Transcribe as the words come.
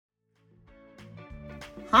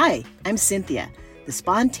Hi, I'm Cynthia, the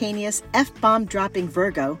spontaneous F-bomb dropping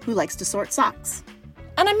Virgo who likes to sort socks.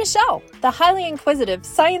 And I'm Michelle, the highly inquisitive,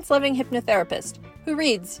 science-loving hypnotherapist who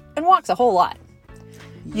reads and walks a whole lot.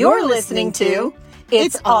 You're listening to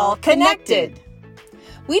It's All Connected.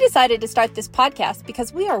 We decided to start this podcast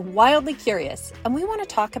because we are wildly curious and we want to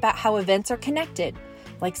talk about how events are connected,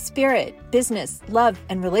 like spirit, business, love,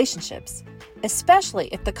 and relationships, especially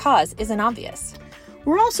if the cause isn't obvious.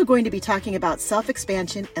 We're also going to be talking about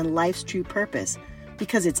self-expansion and life's true purpose,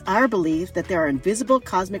 because it's our belief that there are invisible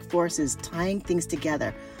cosmic forces tying things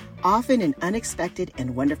together, often in unexpected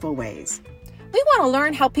and wonderful ways. We want to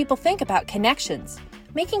learn how people think about connections,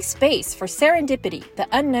 making space for serendipity, the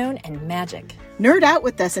unknown, and magic. Nerd out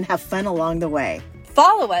with us and have fun along the way.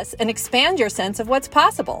 Follow us and expand your sense of what's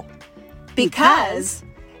possible. Because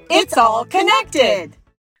it's all connected.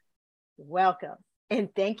 Welcome, and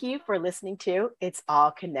thank you for listening to It's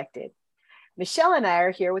All Connected. Michelle and I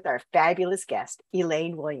are here with our fabulous guest,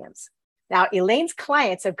 Elaine Williams. Now, Elaine's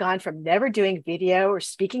clients have gone from never doing video or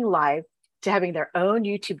speaking live to having their own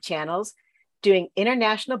YouTube channels, doing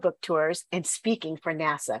international book tours, and speaking for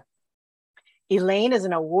NASA. Elaine is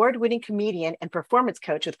an award-winning comedian and performance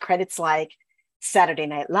coach with credits like Saturday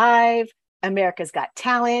Night Live, America's Got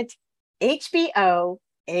Talent, HBO,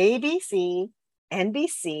 ABC,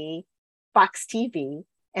 NBC, Fox TV,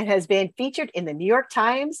 and has been featured in the New York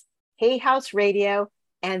Times, Hay House Radio,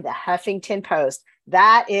 and the Huffington Post.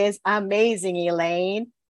 That is amazing,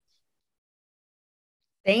 Elaine.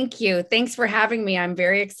 Thank you. Thanks for having me. I'm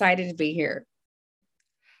very excited to be here.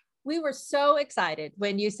 We were so excited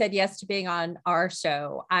when you said yes to being on our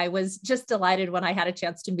show. I was just delighted when I had a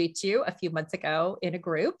chance to meet you a few months ago in a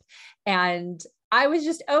group. And I was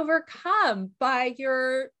just overcome by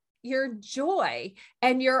your joy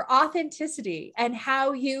and your authenticity and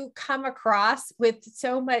how you come across with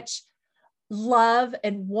so much love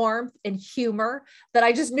and warmth and humor that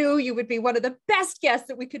I just knew you would be one of the best guests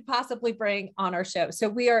that we could possibly bring on our show. So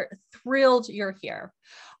we are thrilled you're here.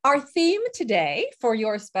 Our theme today for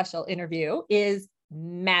your special interview is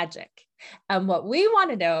magic. And what we want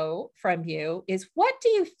to know from you is, what do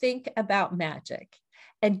you think about magic?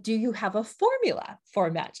 And do you have a formula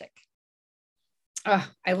for magic? Oh,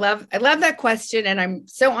 I love that question. And I'm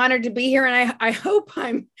so honored to be here. And I hope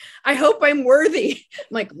I'm worthy.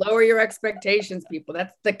 Like, lower your expectations, people.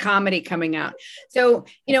 That's the comedy coming out. So,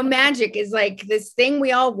 magic is like this thing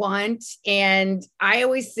we all want. And I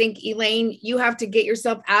always think, Elaine, you have to get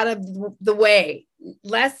yourself out of the way.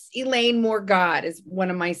 Less Elaine, more God is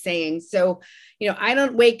one of my sayings. So, I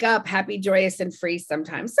don't wake up happy, joyous, and free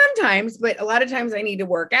sometimes, but a lot of times I need to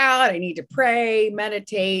work out. I need to pray,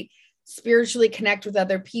 meditate, spiritually connect with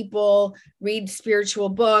other people, read spiritual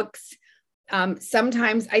books.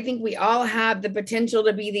 Sometimes I think we all have the potential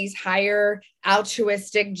to be these higher,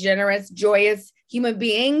 altruistic, generous, joyous human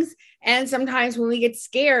beings. And sometimes when we get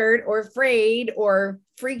scared or afraid or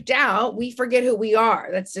freaked out, we forget who we are.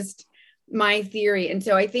 That's just my theory. And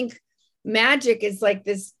so I think magic is like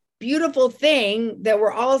this beautiful thing that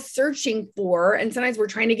we're all searching for. And sometimes we're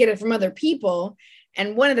trying to get it from other people.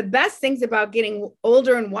 And one of the best things about getting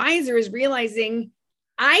older and wiser is realizing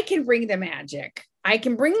I can bring the magic. I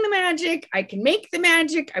can bring the magic. I can make the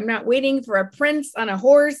magic. I'm not waiting for a prince on a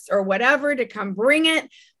horse or whatever to come bring it.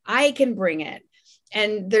 I can bring it.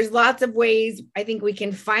 And there's lots of ways I think we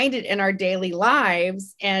can find it in our daily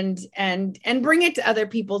lives and bring it to other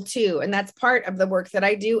people too. And that's part of the work that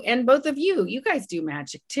I do. And both of you guys do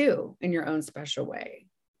magic too in your own special way.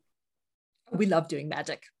 We love doing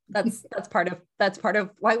magic. That's part of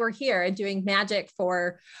why we're here, and doing magic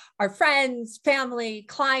for our friends, family,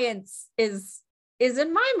 clients is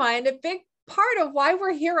in my mind a big part of why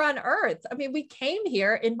we're here on earth. I mean, we came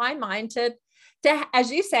here in my mind to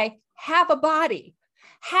as you say, have a body,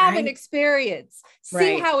 have an experience,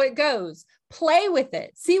 see how it goes, play with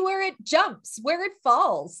it, see where it jumps, where it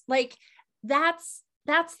falls. Like that's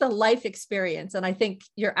the life experience. And I think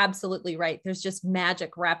you're absolutely right. There's just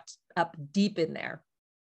magic wrapped up deep in there.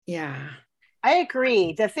 Yeah, I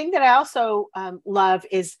agree. The thing that I also love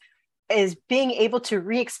is being able to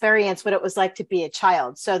re-experience what it was like to be a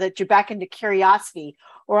child, so that you're back into curiosity,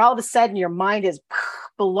 or all of a sudden your mind is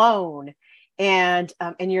blown and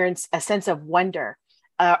you're in a sense of wonder,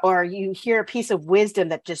 or you hear a piece of wisdom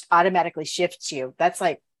that just automatically shifts you. That's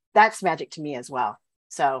magic to me as well.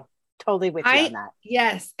 So totally with you on that.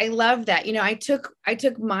 Yes, I love that. I took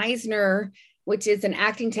Meisner, which is an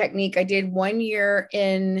acting technique. I did 1 year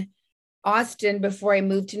in Austin before I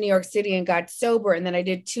moved to New York City and got sober. And then I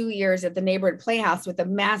did 2 years at the neighborhood playhouse with a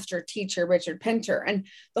master teacher, Richard Pinter. And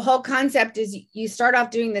the whole concept is you start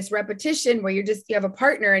off doing this repetition where you have a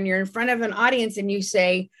partner and you're in front of an audience and you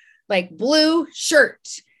say like blue shirt,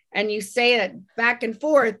 and you say it back and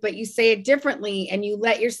forth, but you say it differently and you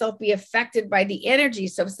let yourself be affected by the energy.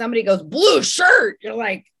 So if somebody goes blue shirt, you're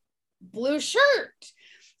like blue shirt.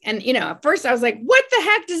 And, at first I was like, what the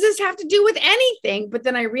heck does this have to do with anything? But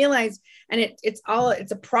then I realized, and it's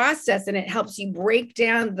a process, and it helps you break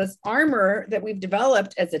down this armor that we've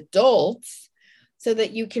developed as adults so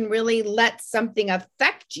that you can really let something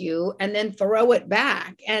affect you and then throw it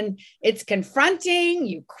back. And it's confronting,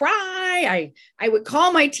 you cry. I would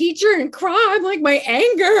call my teacher and cry. I'm like, my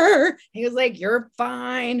anger. He was like, you're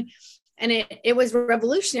fine. And it was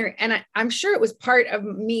revolutionary. And I'm sure it was part of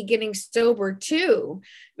me getting sober too,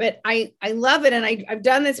 but I love it. And I've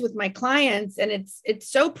done this with my clients, and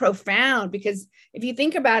it's so profound, because if you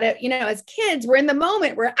think about it, as kids, we're in the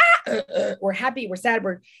moment, we're happy, we're sad,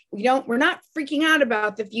 we're not freaking out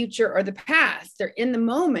about the future or the past. They're in the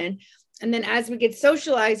moment. And then as we get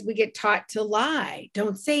socialized, we get taught to lie.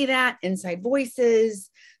 Don't say that, inside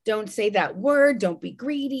voices. Don't say that word. Don't be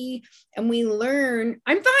greedy. And we learn,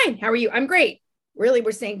 I'm fine. How are you? I'm great. Really,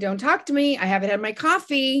 we're saying, don't talk to me. I haven't had my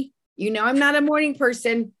coffee. I'm not a morning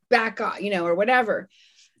person. Back off, or whatever.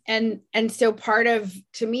 And so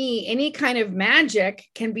to me, any kind of magic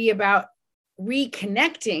can be about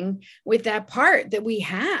reconnecting with that part that we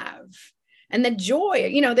have. And the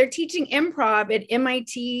joy, they're teaching improv at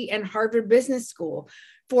MIT and Harvard Business School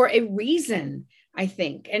for a reason, I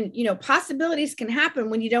think. And, possibilities can happen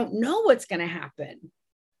when you don't know what's going to happen.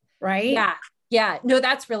 Right. Yeah. Yeah. No,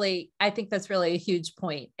 I think that's really a huge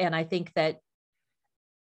point. And I think that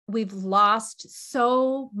we've lost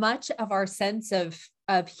so much of our sense of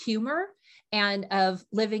humor and of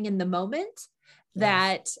living in the moment.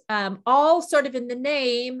 Yes. That all sort of in the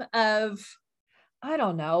name of, I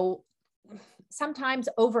don't know, sometimes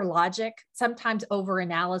over logic, sometimes over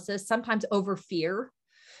analysis, sometimes over fear.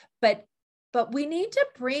 But we need to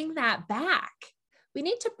bring that back. We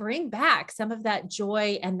need to bring back some of that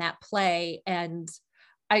joy and that play. And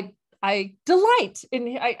I delight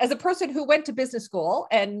as a person who went to business school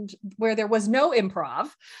and where there was no improv.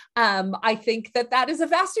 I think that is a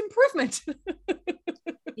vast improvement.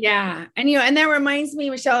 Yeah. And that reminds me,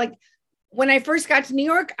 Michelle, like when I first got to New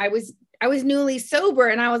York, I was newly sober,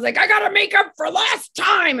 and I was like, I got to make up for last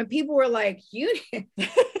time. And people were like,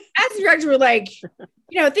 as directors were like,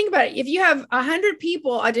 think about it. If you have 100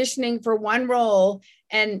 people auditioning for one role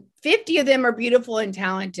and 50 of them are beautiful and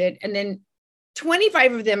talented, and then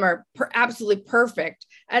 25 of them are absolutely perfect,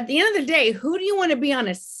 at the end of the day, who do you want to be on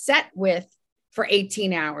a set with for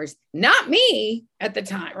 18 hours? Not me at the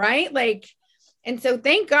time. Right. Like, and so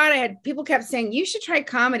thank God people kept saying, you should try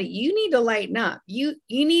comedy. You need to lighten up. You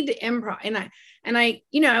need to improv. And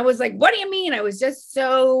I was like, what do you mean? I was just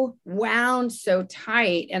so wound, so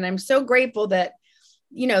tight. And I'm so grateful that,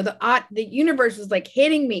 the universe was like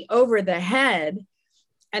hitting me over the head.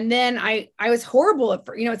 And then I was horrible at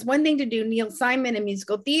first. It's one thing to do Neil Simon and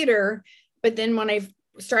musical theater, but then when I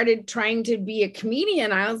started trying to be a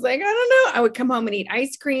comedian, I was like, I don't know. I would come home and eat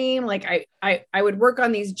ice cream. Like I would work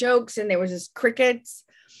on these jokes, and there was just crickets.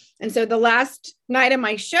 And so the last night of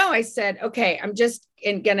my show, I said, okay, I'm just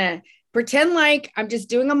gonna pretend like I'm just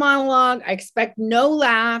doing a monologue. I expect no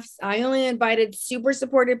laughs. I only invited super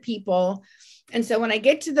supportive people. And so when I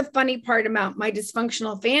get to the funny part about my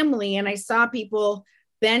dysfunctional family, and I saw people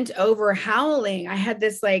bent over howling, I had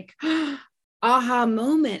this like aha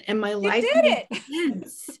moment, and my life made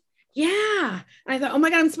sense. Yeah. And I thought, oh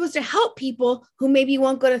my God, I'm supposed to help people who maybe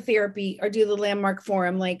won't go to therapy or do the landmark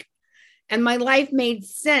forum. Like, and my life made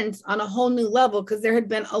sense on a whole new level, because there had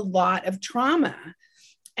been a lot of trauma.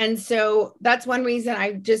 And so that's one reason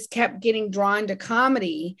I just kept getting drawn to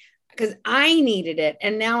comedy, because I needed it.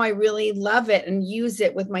 And now I really love it and use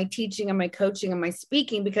it with my teaching and my coaching and my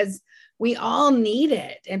speaking, because we all need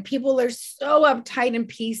it. And people are so uptight and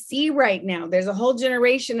PC right now. There's a whole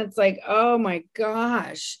generation that's like, oh my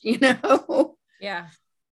gosh, Yeah.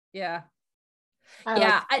 Yeah.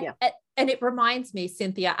 Yeah. And it reminds me,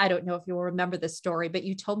 Cynthia, I don't know if you'll remember this story, but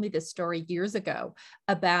you told me this story years ago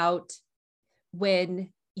about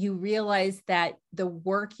when you realize that the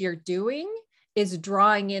work you're doing is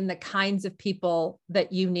drawing in the kinds of people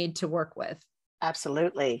that you need to work with.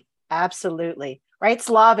 Absolutely. Absolutely. Right. It's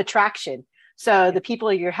law of attraction. So the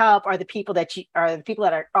people you help are the people that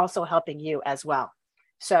are also helping you as well.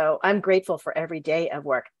 So I'm grateful for every day of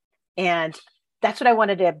work. And that's what I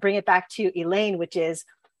wanted to bring it back to, Elaine, which is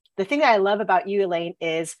the thing that I love about you, Elaine,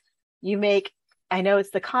 is you make I know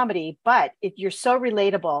it's the comedy, but you're so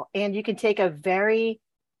relatable, and you can take a very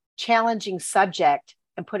challenging subject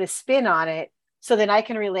and put a spin on it, so then I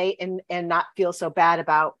can relate and not feel so bad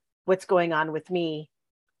about what's going on with me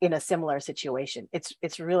in a similar situation.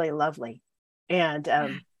 It's really lovely. And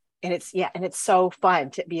it's so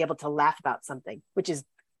fun to be able to laugh about something, which is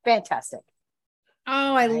fantastic.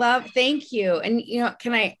 Oh, I love, thank you. And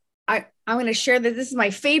I'm going to share that this is my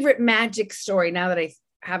favorite magic story now that I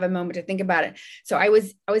have a moment to think about it. So I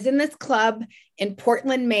was in this club in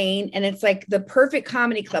Portland, Maine, and it's like the perfect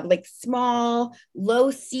comedy club, like small,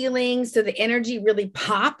 low ceilings. So the energy really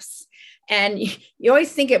pops, and you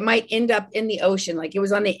always think it might end up in the ocean. Like it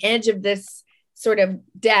was on the edge of this sort of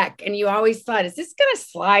deck. And you always thought, is this going to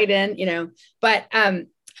slide in, but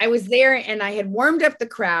I was there and I had warmed up the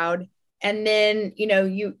crowd. And then,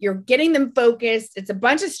 you're getting them focused. It's a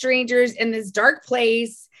bunch of strangers in this dark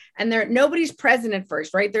place, and nobody's present at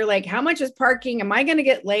first, right? They're like, how much is parking? Am I going to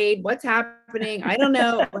get laid? What's happening? I don't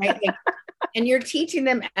know. Right. And you're teaching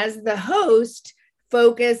them as the host,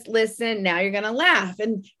 focus, listen, now you're going to laugh.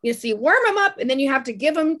 And so you warm them up, and then you have to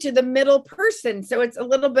give them to the middle person. So it's a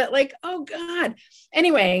little bit like, oh God.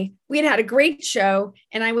 Anyway, we had a great show,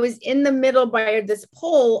 and I was in the middle by this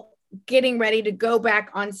pole getting ready to go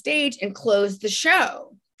back on stage and close the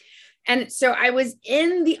show. And so I was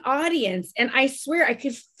in the audience, and I swear I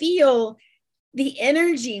could feel the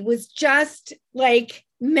energy was just like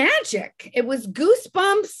magic. It was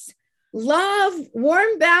goosebumps, love,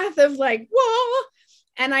 warm bath of like, whoa.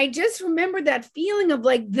 And I just remember that feeling of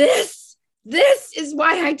like, this is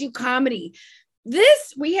why I do comedy.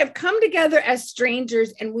 We have come together as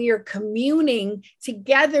strangers, and we are communing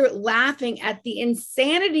together, laughing at the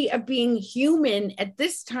insanity of being human at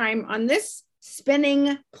this time on this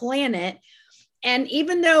spinning planet. And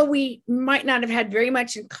even though we might not have had very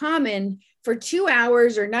much in common, for 2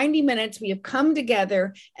 hours or 90 minutes, we have come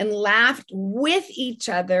together and laughed with each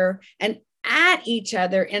other and at each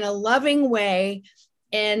other in a loving way.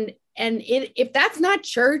 And if that's not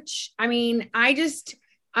church, I mean, I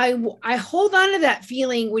hold on to that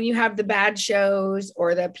feeling when you have the bad shows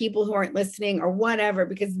or the people who aren't listening or whatever,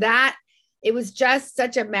 because it was just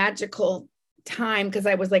such a magical time, because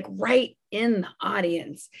I was like right in the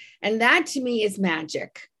audience. And that to me is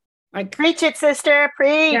magic. Like, preach it, sister,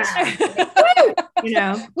 preach.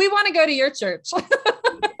 Yeah. We want to go to your church.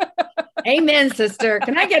 Amen, sister.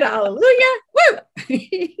 Can I get a hallelujah? Woo!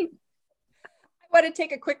 I want to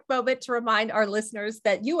take a quick moment to remind our listeners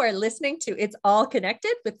that you are listening to It's All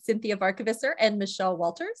Connected with Cynthia Varkevisser and Michelle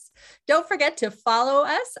Walters. Don't forget to follow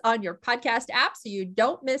us on your podcast app so you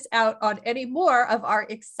don't miss out on any more of our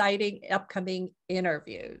exciting upcoming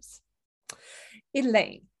interviews.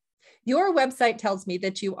 Elaine, your website tells me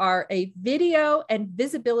that you are a video and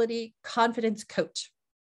visibility confidence coach.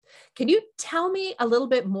 Can you tell me a little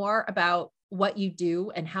bit more about what you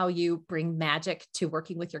do and how you bring magic to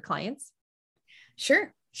working with your clients?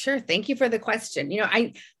 Sure. Thank you for the question.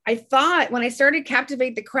 I thought when I started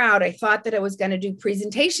Captivate the Crowd, I thought that I was going to do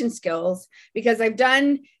presentation skills, because I've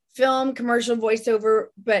done film, commercial, voiceover,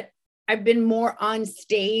 but I've been more on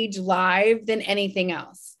stage live than anything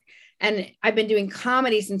else. And I've been doing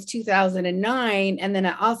comedy since 2009. And then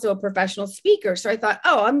I'm also a professional speaker. So I thought,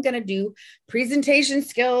 I'm going to do presentation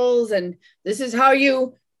skills. And this is how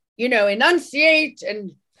you enunciate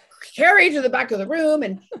and carry to the back of the room.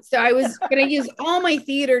 And so I was going to use all my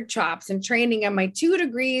theater chops and training and my 2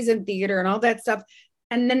 degrees in theater and all that stuff.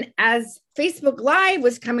 And then as Facebook Live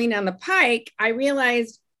was coming down the pike, I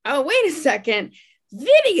realized, oh, wait a second,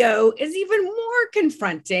 video is even more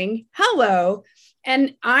confronting. Hello.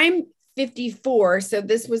 And I'm 54. So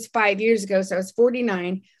this was 5 years ago. So I was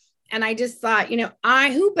 49. And I just thought,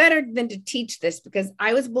 who better than to teach this? Because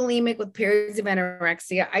I was bulimic with periods of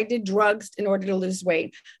anorexia. I did drugs in order to lose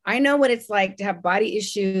weight. I know what it's like to have body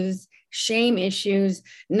issues, shame issues,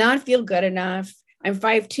 not feel good enough. I'm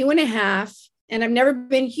 5'2.5", and I've never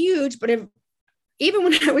been huge, but even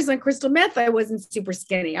when I was on crystal meth, I wasn't super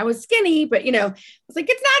skinny. I was skinny, but I was like,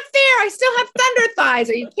 it's not fair. I still have thunder thighs.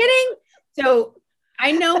 Are you kidding? So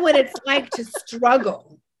I know what it's like to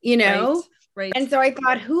struggle, Right. And so I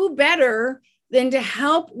thought, who better than to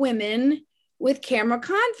help women with camera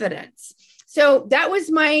confidence? So that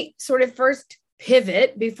was my sort of first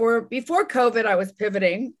pivot. Before COVID, I was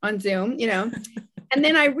pivoting on Zoom, and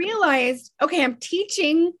then I realized, okay, I'm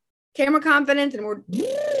teaching camera confidence, and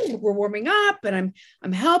we're warming up, and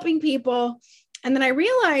I'm helping people. And then I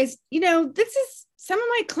realized, this is, some of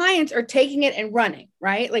my clients are taking it and running,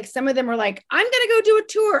 right? Like some of them are like, I'm going to go do a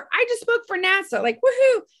tour. I just spoke for NASA, like,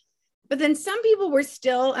 woohoo. But then some people were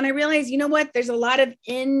still, and I realized, there's a lot of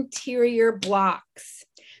interior blocks.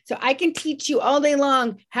 So I can teach you all day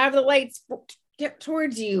long, have the lights get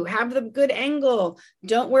towards you, have the good angle,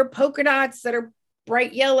 don't wear polka dots that are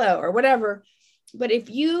bright yellow or whatever. But if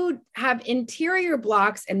you have interior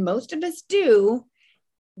blocks, and most of us do,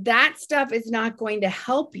 that stuff is not going to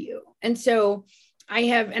help you. And so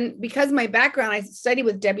and because my background, I studied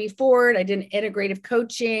with Debbie Ford, I did integrative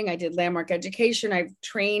coaching, I did landmark education, I've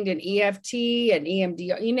trained in EFT and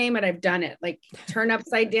EMDR, you name it, I've done it. Like turn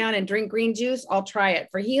upside down and drink green juice, I'll try it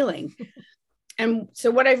for healing. And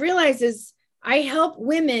so what I realized is I help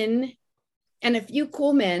women and a few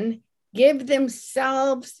cool men give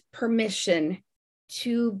themselves permission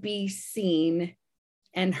to be seen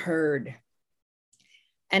and heard.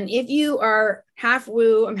 And if you are half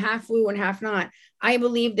woo, I'm half woo and half not, I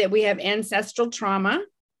believe that we have ancestral trauma.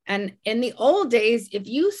 And in the old days, if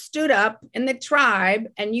you stood up in the tribe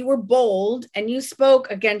and you were bold and you spoke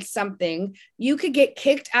against something, you could get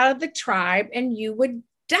kicked out of the tribe and you would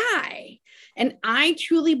die. And I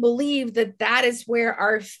truly believe that that is where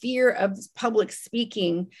our fear of public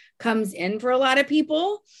speaking comes in for a lot of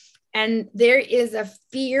people. And there is a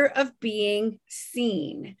fear of being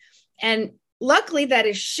seen. And luckily that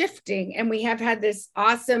is shifting, and we have had this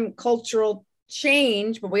awesome cultural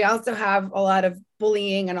change, but we also have a lot of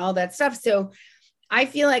bullying and all that stuff. So I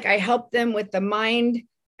feel like I help them with the mind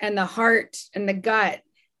and the heart and the gut.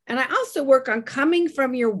 And I also work on coming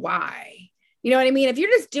from your why. You know what I mean? If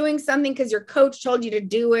you're just doing something because your coach told you to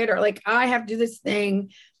do it, or like, I have to do this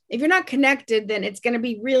thing, if you're not connected, then it's going to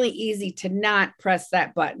be really easy to not press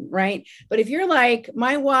that button, right? But if you're like,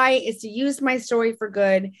 my why is to use my story for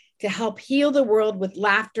good, to help heal the world with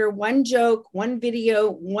laughter, one joke, one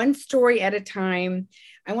video, one story at a time.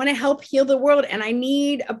 I want to help heal the world, and I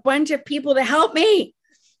need a bunch of people to help me.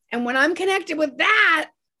 And when I'm connected with that,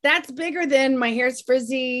 that's bigger than my hair's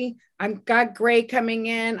frizzy, I've got gray coming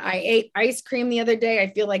in, I ate ice cream the other day,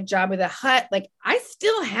 I feel like Jabba the Hutt. Like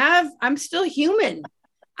I'm still human.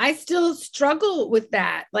 I still struggle with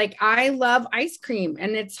that. Like I love ice cream,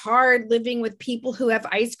 and it's hard living with people who have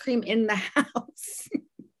ice cream in the house.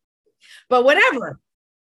 But whatever,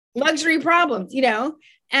 luxury problems,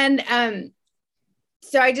 And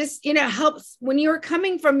so I just, helps when you're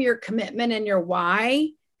coming from your commitment and your why,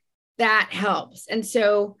 that helps. And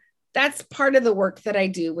so that's part of the work that I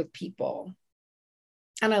do with people.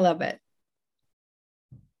 And I love it.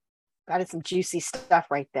 That is some juicy stuff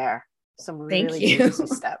right there. Some really Thank you. juicy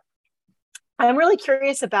stuff. I'm really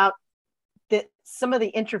curious about some of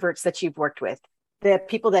the introverts that you've worked with, the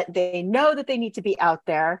people that they know that they need to be out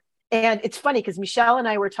there. And it's funny because Michelle and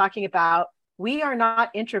I were talking about, we are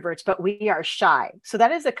not introverts, but we are shy. So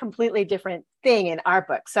that is a completely different thing in our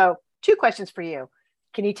book. So 2 questions for you.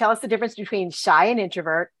 Can you tell us the difference between shy and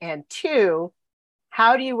introvert? And 2,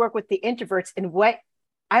 how do you work with the introverts? And what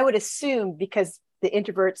I would assume, because the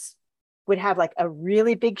introverts would have like a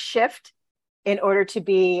really big shift in order to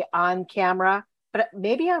be on camera, but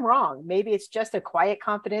maybe I'm wrong. Maybe it's just a quiet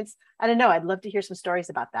confidence. I don't know. I'd love to hear some stories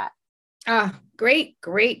about that. Great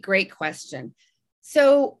question.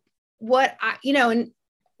 So and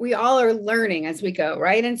we all are learning as we go,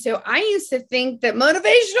 right? And so I used to think that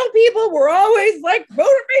motivational people were always like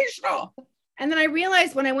motivational. And then I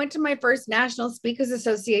realized when I went to my first National Speakers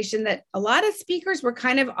Association that a lot of speakers were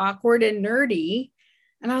kind of awkward and nerdy.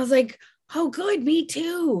 And I was like, oh, good, me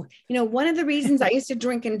too. One of the reasons I used to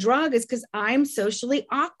drink and drug is because I'm socially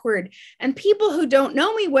awkward. And people who don't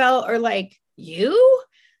know me well are like, you?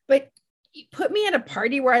 But you put me at a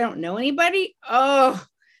party where I don't know anybody. Oh,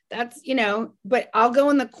 that's, but I'll go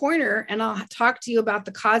in the corner and I'll talk to you about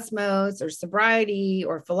the cosmos or sobriety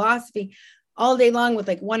or philosophy all day long with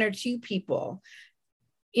like 1 or 2 people.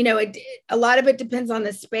 A lot of it depends on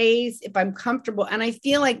the space, if I'm comfortable. And I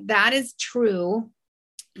feel like that is true.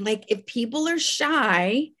 Like if people are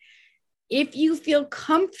shy, if you feel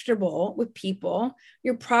comfortable with people,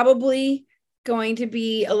 you're probably going to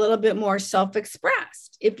be a little bit more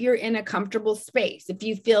self-expressed if you're in a comfortable space, if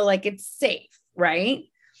you feel like it's safe, right?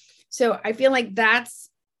 So I feel like that's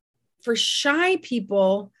for shy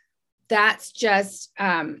people, that's just,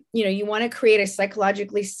 you want to create a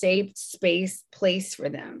psychologically safe place for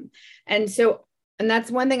them. And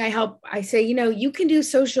that's one thing I say, you can do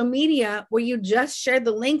social media where you just share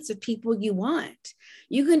the links of people you want.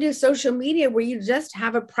 You can do social media where you just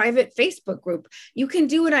have a private Facebook group. You can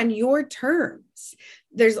do it on your terms.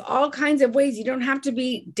 There's all kinds of ways. You don't have to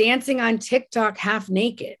be dancing on TikTok half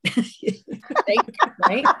naked.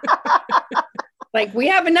 Right? Like we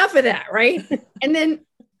have enough of that, right? And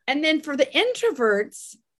then for the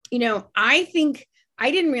introverts, I think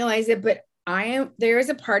I didn't realize it, but there is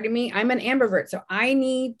a part of me, I'm an ambivert. So I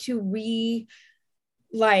need to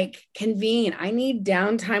like convene. I need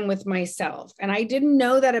downtime with myself. And I didn't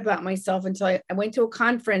know that about myself until I went to a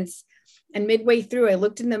conference, and midway through, I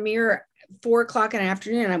looked in the mirror at 4 o'clock in the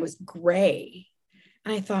afternoon and I was gray.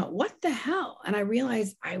 And I thought, what the hell? And I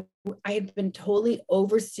realized I had been totally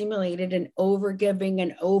overstimulated and overgiving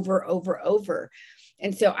and over.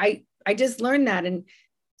 And so I just learned that. And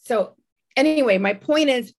so anyway, my point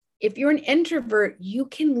is, if you're an introvert, you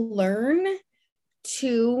can learn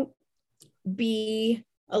to be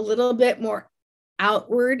a little bit more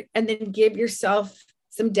outward and then give yourself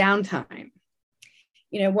some downtime.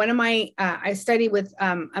 You know, one of my, I study with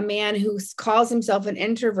a man who calls himself an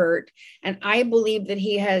introvert, and I believe that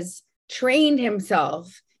he has trained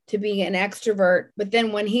himself to be an extrovert, but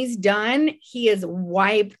then when he's done, he is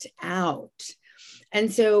wiped out.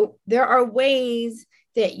 And so there are ways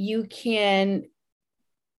that you can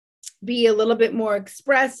be a little bit more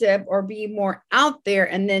expressive or be more out there,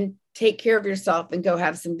 and then take care of yourself and go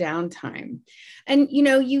have some downtime. And, you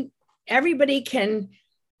know, everybody can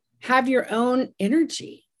have your own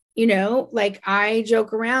energy, you know, like I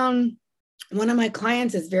joke around. One of my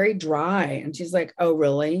clients is very dry, and she's like, oh,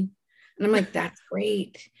 really? And I'm like, that's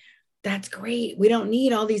great. That's great. We don't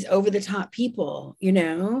need all these over the top people, you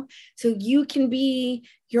know? So you can be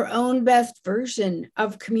your own best version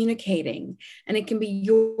of communicating, and it can be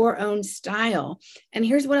your own style. And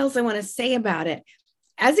here's what else I want to say about it.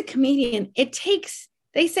 As a comedian,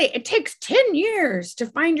 they say it takes 10 years to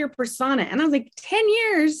find your persona. And I was like, 10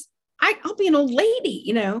 years? I'll be an old lady,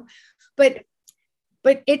 you know, but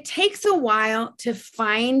it takes a while to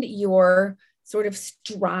find your sort of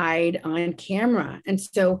stride on camera. And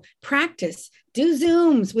so practice, do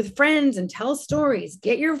Zooms with friends and tell stories,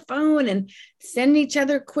 get your phone and send each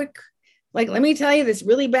other quick, like, let me tell you this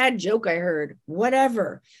really bad joke I heard,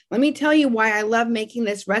 whatever. Let me tell you why I love making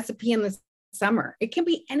this recipe in the summer. It can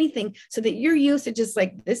be anything, so that you're used to just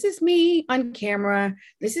like, this is me on camera.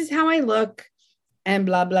 This is how I look, and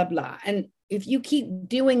blah, blah, blah. And if you keep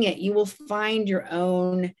doing it, you will find your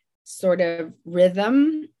own sort of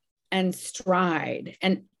rhythm and stride.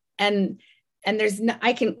 And there's no,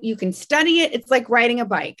 you can study it. It's like riding a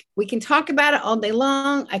bike. We can talk about it all day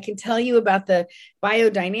long. I can tell you about the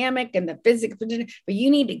biodynamic and the physics, but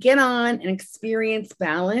you need to get on and experience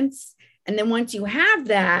balance. And then once you have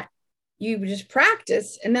that, you just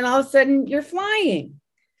practice, and then all of a sudden you're flying.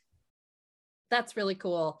 That's really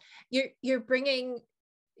cool. You're bringing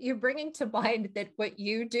to mind that what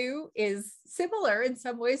you do is similar in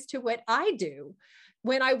some ways to what I do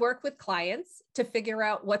when I work with clients to figure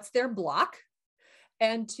out what's their block,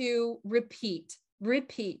 and to repeat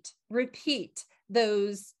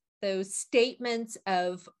those statements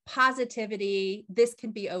of positivity. This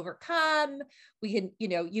can be overcome. We can, you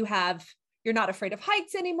know, you're not afraid of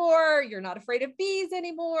heights anymore. You're not afraid of bees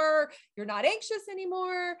anymore. You're not anxious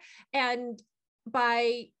anymore. And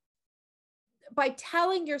by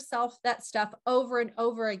telling yourself that stuff over and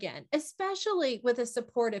over again, especially with a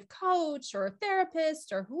supportive coach or a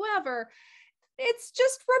therapist or whoever, it's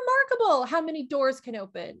just remarkable how many doors can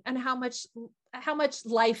open, and how much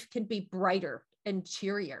life can be brighter and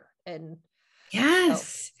cheerier. And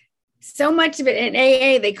yes, so much of it in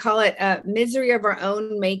AA, they call it misery of our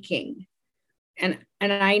own making. And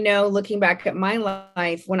I know, looking back at my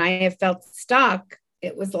life, when I have felt stuck,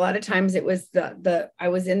 it was a lot of times it was I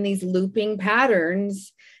was in these looping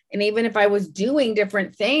patterns. And even if I was doing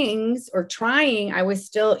different things or trying, I was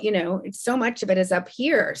still, you know, it's so much of it is up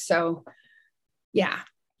here. So yeah.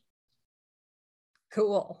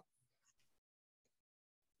 Cool.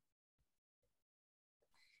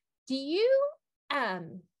 Do you, tell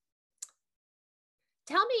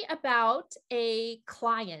me about a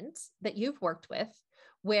client that you've worked with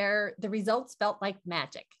where the results felt like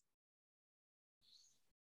magic.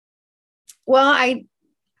 Well,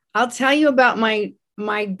 I'll tell you about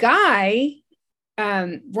my guy,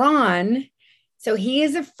 Ron. So he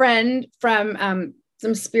is a friend from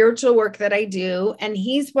some spiritual work that I do. And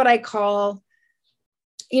he's what I call,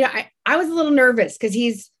 you know, I was a little nervous because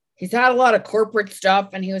he's had a lot of corporate stuff,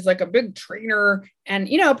 and he was like a big trainer. And,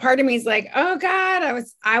 you know, part of me is like, oh God,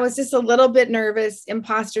 I was just a little bit nervous,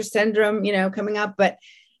 imposter syndrome, you know, coming up. But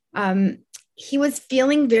he was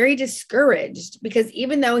feeling very discouraged, because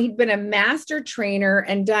even though he'd been a master trainer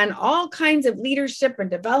and done all kinds of leadership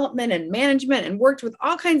and development and management and worked with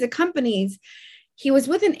all kinds of companies, he was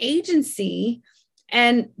with an agency.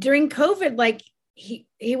 And during COVID, like he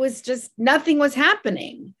was just, nothing was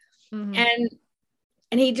happening. Mm-hmm.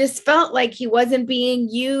 And he just felt like he wasn't being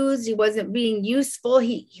used. He wasn't being useful.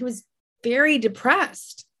 He was very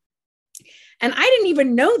depressed. And I didn't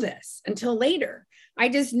even know this until later. I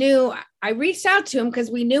just knew. I reached out to him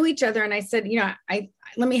because we knew each other. And I said, you know,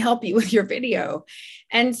 let me help you with your video.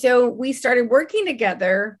 And so we started working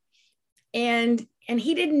together, and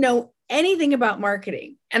he didn't know anything about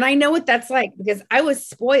marketing. And I know what that's like because I was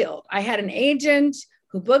spoiled. I had an agent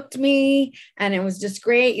who booked me, and it was just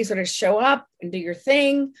great. You sort of show up and do your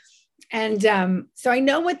thing. And so I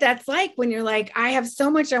know what that's like when you're like, I have so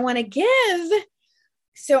much I want to give.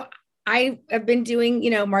 So I have been doing,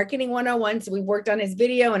 marketing 101. So we worked on his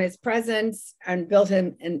video and his presence and built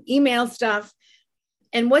him an email stuff.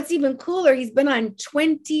 And what's even cooler, he's been on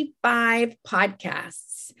 25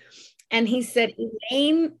 podcasts. And he said,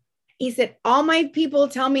 Elaine, all my people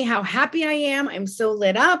tell me how happy I am. I'm so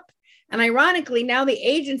lit up. And ironically, now the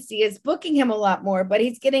agency is booking him a lot more, but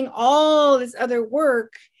he's getting all this other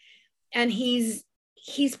work, and he's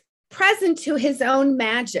present to his own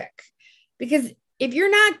magic. Because if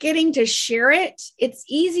you're not getting to share it, it's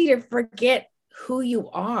easy to forget who you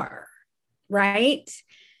are, right?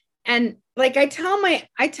 And like I tell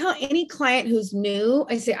any client who's new,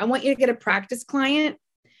 I say, I want you to get a practice client,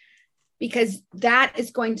 because that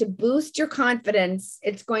is going to boost your confidence.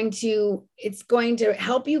 It's going to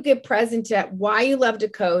help you get present at why you love to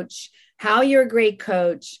coach, how you're a great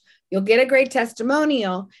coach. You'll get a great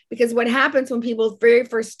testimonial, because what happens when people very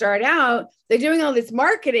first start out, they're doing all this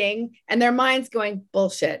marketing and their mind's going,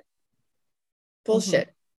 bullshit. Mm-hmm.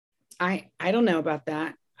 I don't know about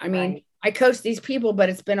that. I mean, right. I coach these people, but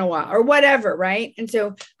it's been a while or whatever. Right. And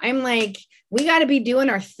so I'm like, we got to be doing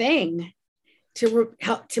our thing. To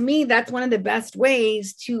me, that's one of the best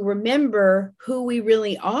ways to remember who we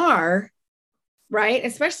really are, right?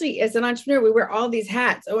 Especially as an entrepreneur, we wear all these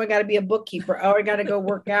hats. Oh, I got to be a bookkeeper. Oh, I got to go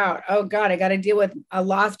work out. Oh God, I got to deal with a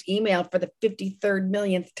lost email for the 53rd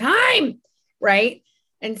millionth time, right?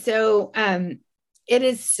 And so it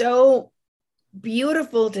is so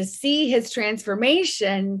beautiful to see his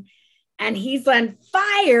transformation, and he's on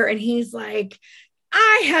fire, and he's like,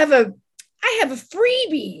 I have a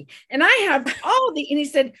freebie, and I have and he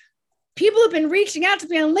said, people have been reaching out to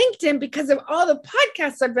me on LinkedIn because of all the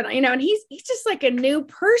podcasts I've been, and he's just like a new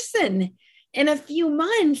person in a few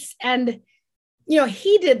months. And,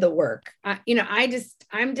 he did the work. I'm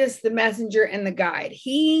just the messenger and the guide.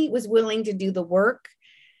 He was willing to do the work.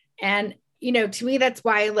 And, to me, that's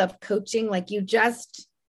why I love coaching. Like you just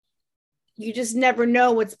never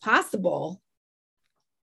know what's possible,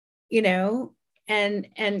 and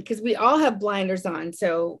because we all have blinders on.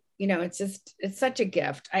 So, it's such a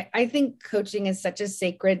gift. I think coaching is such a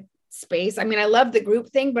sacred space. I mean, I love the group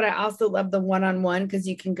thing, but I also love the one-on-one, because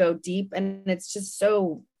you can go deep, and it's just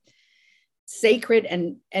so sacred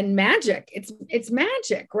and magic. It's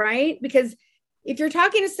magic, right? Because if you're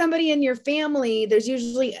talking to somebody in your family, there's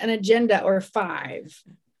usually an agenda or 5.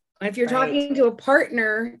 If you're talking to a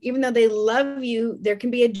partner, even though they love you, there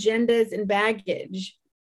can be agendas and baggage.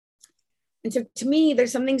 And so to me,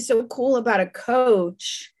 there's something so cool about a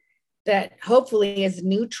coach that hopefully is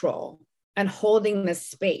neutral and holding the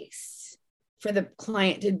space for the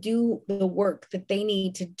client to do the work that they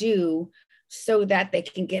need to do so that they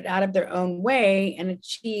can get out of their own way and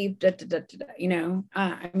achieve,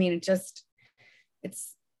 I mean,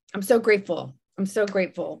 I'm so grateful. I'm so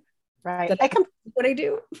grateful. Right. What I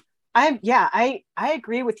do. I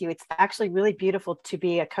agree with you. It's actually really beautiful to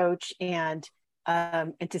be a coach and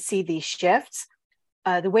to see these shifts.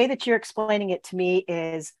 The way that you're explaining it to me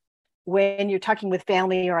is when you're talking with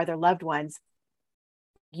family or other loved ones,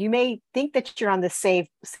 you may think that you're on the same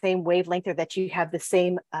wavelength, or that you have the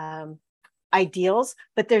same ideals,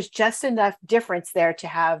 but there's just enough difference there to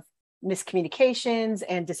have miscommunications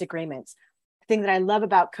and disagreements. The thing that I love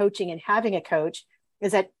about coaching and having a coach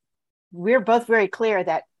is that we're both very clear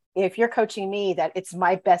that if you're coaching me, that it's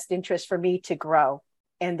my best interest for me to grow,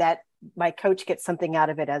 and that my coach gets something out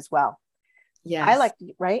of it as well. Yeah.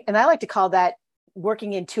 And I like to call that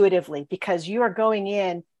working intuitively, because you are going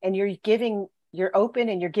in and you're open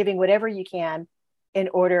and you're giving whatever you can in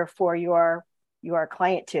order for your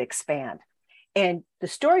client to expand. And the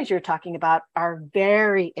stories you're talking about are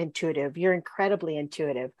very intuitive. You're incredibly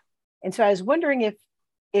intuitive. And so I was wondering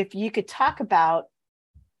if you could talk about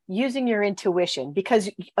using your intuition, because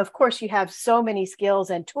of course you have so many skills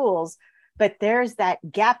and tools, but there's that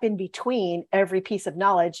gap in between every piece of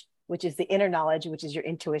knowledge, which is the inner knowledge, which is your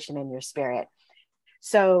intuition and your spirit.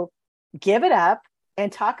 So give it up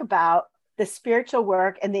and talk about the spiritual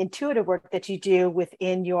work and the intuitive work that you do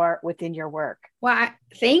within your work. Well,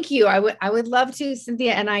 thank you. I would love to,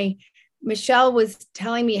 Cynthia. And Michelle was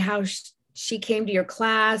telling me how she came to your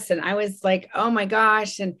class, and I was like, oh my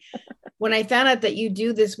gosh. And when I found out that you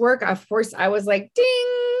do this work, of course, I was like,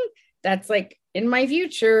 ding, that's like in my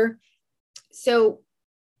future. So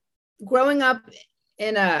growing up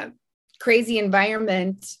in a crazy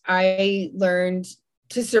environment, I learned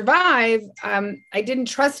to survive. I didn't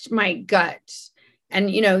trust my gut. And,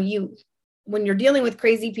 when you're dealing with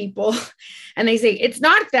crazy people and they say, it's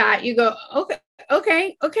not that, you go,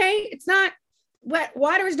 okay. It's not wet.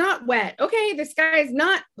 Water is not wet. Okay. The sky is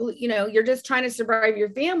not, you're just trying to survive your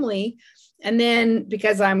family. And then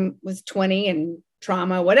because was 20 and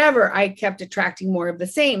trauma, whatever, I kept attracting more of the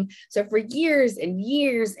same. So for years and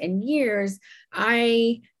years and years,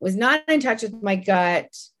 I was not in touch with my gut,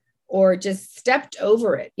 or just stepped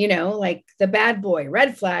over it, like the bad boy,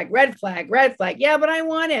 red flag, red flag, red flag. Yeah, but I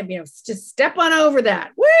want him, just step on over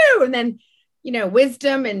that. Woo! And then,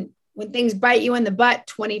 wisdom, and when things bite you in the butt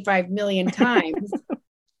 25 million times.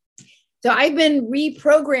 So I've been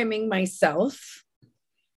reprogramming myself.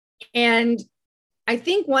 And I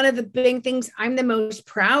think one of the big things I'm the most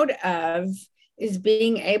proud of is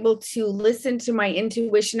being able to listen to my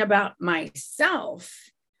intuition about myself,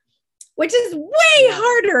 which is way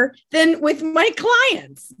harder than with my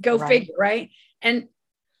clients. Go figure, right? And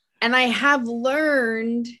I have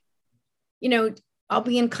learned, I'll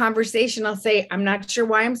be in conversation. I'll say, I'm not sure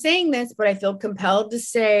why I'm saying this, but I feel compelled to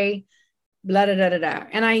say blah, da, da, da, da.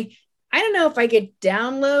 And I don't know if I get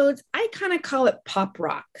downloads. I kind of call it pop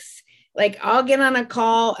rocks. Like I'll get on a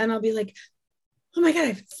call and I'll be like, oh my God, I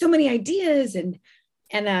have so many ideas.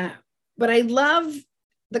 But I love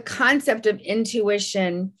the concept of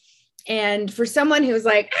intuition. And for someone who's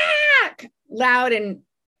like, loud and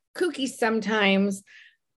kooky sometimes,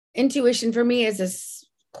 intuition for me is a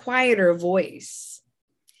quieter voice.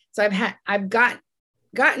 So I've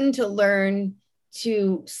gotten to learn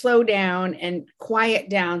to slow down and quiet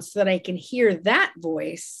down so that I can hear that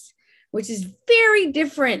voice, which is very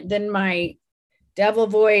different than my devil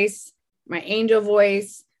voice, my angel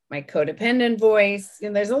voice, my codependent voice.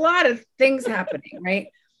 And there's a lot of things happening, right?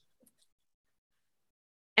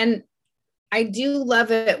 And I do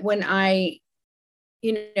love it when I,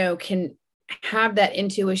 can have that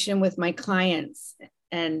intuition with my clients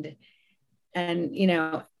and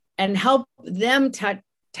help them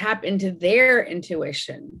tap into their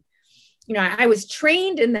intuition. I was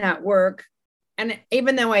trained in that work. And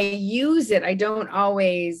even though I use it, I don't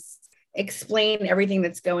always explain everything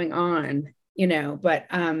that's going on, but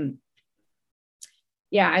I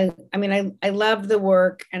love the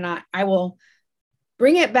work, and I will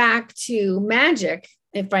bring it back to magic,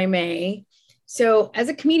 if I may. So as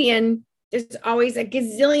a comedian, there's always a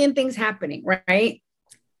gazillion things happening, right?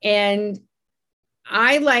 And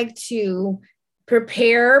I like to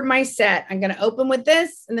prepare my set. I'm going to open with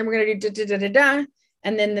this, and then we're going to do da, da, da, da, da.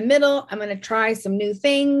 And then the middle, I'm going to try some new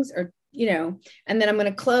things, or, and then I'm going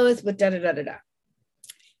to close with da, da, da, da, da.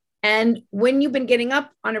 And when you've been getting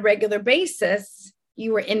up on a regular basis,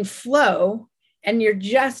 you are in flow, and you're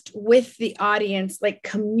just with the audience, like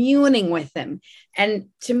communing with them. And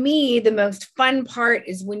to me, the most fun part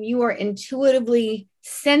is when you are intuitively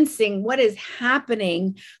sensing what is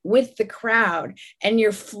happening with the crowd, and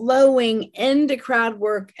you're flowing into crowd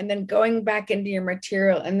work and then going back into your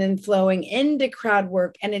material and then flowing into crowd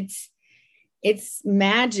work. And it's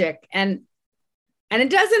magic. And it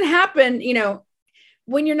doesn't happen,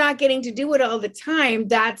 when you're not getting to do it all the time.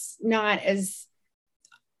 That's not as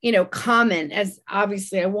common as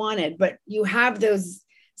obviously I wanted, but you have those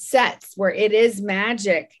sets where it is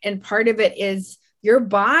magic. And part of it is your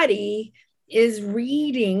body is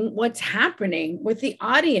reading what's happening with the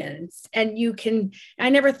audience. And I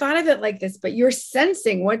never thought of it like this, but you're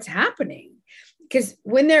sensing what's happening, because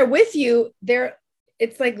when they're with you,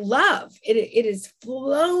 it's like love. It is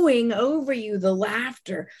flowing over you, the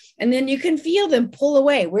laughter. And then you can feel them pull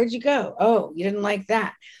away. Where'd you go? Oh, you didn't like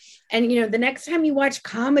that. And, the next time you watch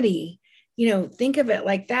comedy, think of it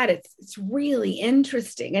like that. It's really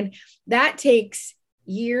interesting. And that takes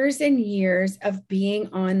years and years of being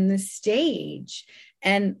on the stage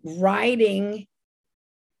and riding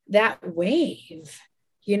that wave,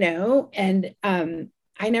 and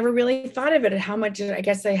I never really thought of it, how much I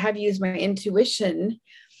guess I have used my intuition.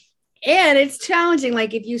 And it's challenging.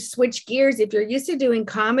 Like if you switch gears, if you're used to doing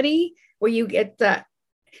comedy where you get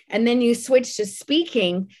and then you switch to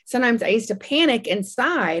speaking, sometimes I used to panic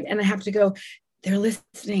inside, and I have to go, they're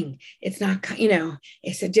listening. It's not,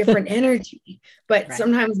 it's a different energy. But right.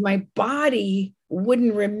 Sometimes my body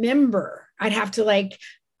wouldn't remember. I'd have to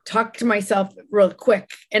talk to myself real quick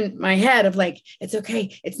in my head of it's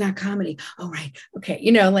okay. It's not comedy. Oh, right. Okay.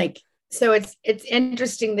 So it's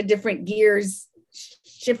interesting, the different gears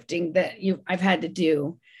shifting that I've had to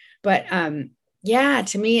do. But, yeah,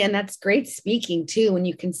 to me, and that's great speaking too, when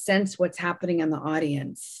you can sense what's happening in the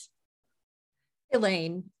audience.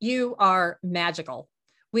 Elaine, you are magical.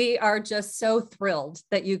 We are just so thrilled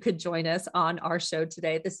that you could join us on our show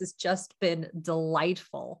today. This has just been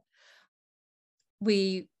delightful.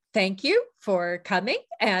 We thank you for coming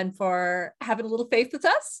and for having a little faith with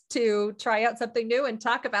us to try out something new and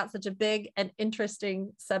talk about such a big and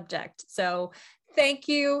interesting subject. So thank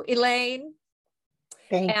you, Elaine.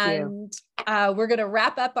 Thank you. And we're going to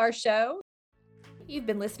wrap up our show. You've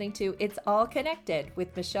been listening to It's All Connected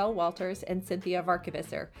with Michelle Walters and Cynthia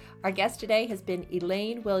Varkevisser. Our guest today has been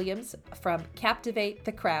Elaine Williams from Captivate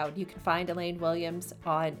the Crowd. You can find Elaine Williams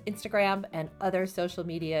on Instagram and other social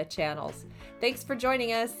media channels. Thanks for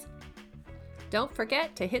joining us. Don't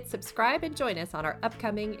forget to hit subscribe and join us on our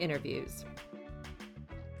upcoming interviews.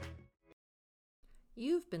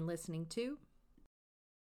 You've been listening to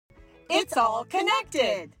It's All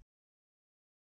Connected.